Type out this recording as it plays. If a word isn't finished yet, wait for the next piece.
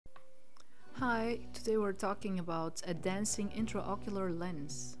Hi, today we're talking about a dancing intraocular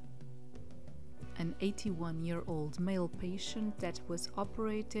lens. An 81-year-old male patient that was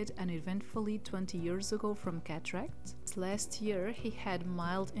operated uneventfully 20 years ago from cataract. Last year he had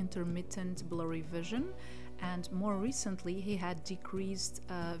mild intermittent blurry vision, and more recently he had decreased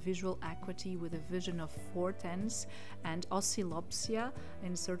visual acuity with a vision of 4/10 and oscillopsia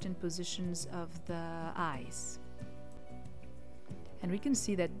in certain positions of the eyes. And we can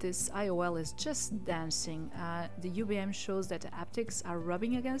see that this IOL is just dancing. The UBM shows that the haptics are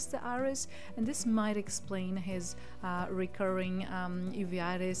rubbing against the iris, and this might explain his recurring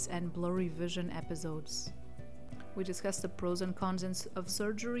uveitis and blurry vision episodes. We discussed the pros and cons of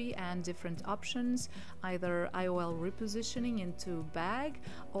surgery and different options, either IOL repositioning into bag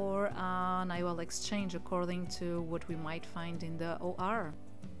or an IOL exchange according to what we might find in the OR.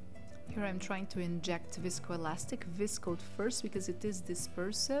 Here I'm trying to inject viscoelastic viscoat first because it is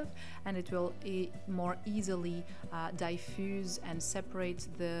dispersive and it will more easily diffuse and separate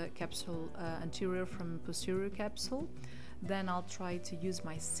the capsule anterior from posterior capsule. Then I'll try to use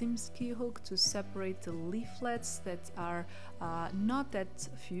my Simski hook to separate the leaflets that are not that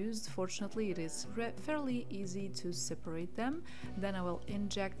fused. Fortunately, it is fairly easy to separate them. Then I will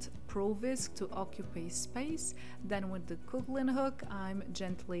inject Provisc to occupy space. Then with the Kuglin hook, I'm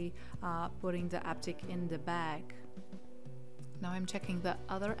gently putting the haptic in the bag. Now I'm checking the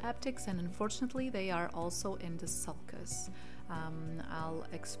other haptics, and unfortunately they are also in the sulcus. I'll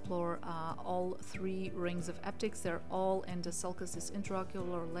explore all 3 rings of haptics. They're all in the sulcus. This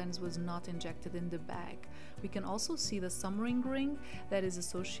intraocular lens was not injected in the bag. We can also see the Soemmering ring that is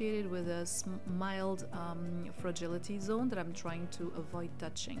associated with a mild fragility zone that I'm trying to avoid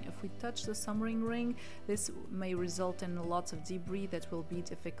touching. If we touch the Soemmering ring, this may result in lots of debris that will be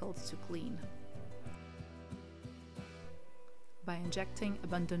difficult to clean. By injecting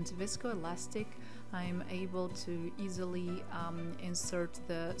abundant viscoelastic, I'm able to easily insert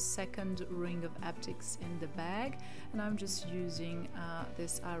the second ring of haptics in the bag, and I'm just using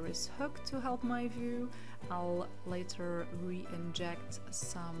this iris hook to help my view. I'll later re-inject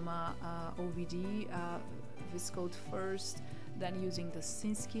some OVD viscoat first, then using the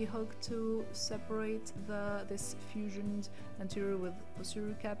Simski hook to separate this fusioned anterior with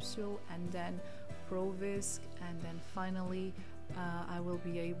posterior capsule, and then Provisc, and then finally I will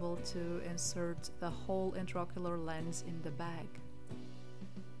be able to insert the whole intraocular lens in the bag.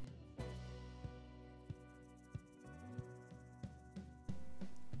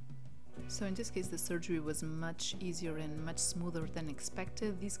 So in this case the surgery was much easier and much smoother than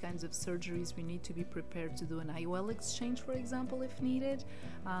expected. These kinds of surgeries we need to be prepared to do an IOL exchange, for example, if needed,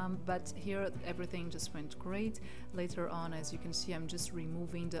 but here everything just went great. Later on, as you can see, I'm just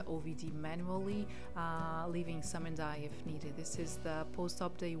removing the OVD manually, leaving some in the eye if needed. This is the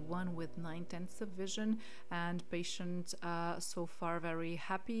post-op day 1 with 9/10 of vision, and patient so far very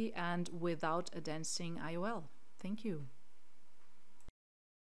happy and without a dancing IOL. Thank you.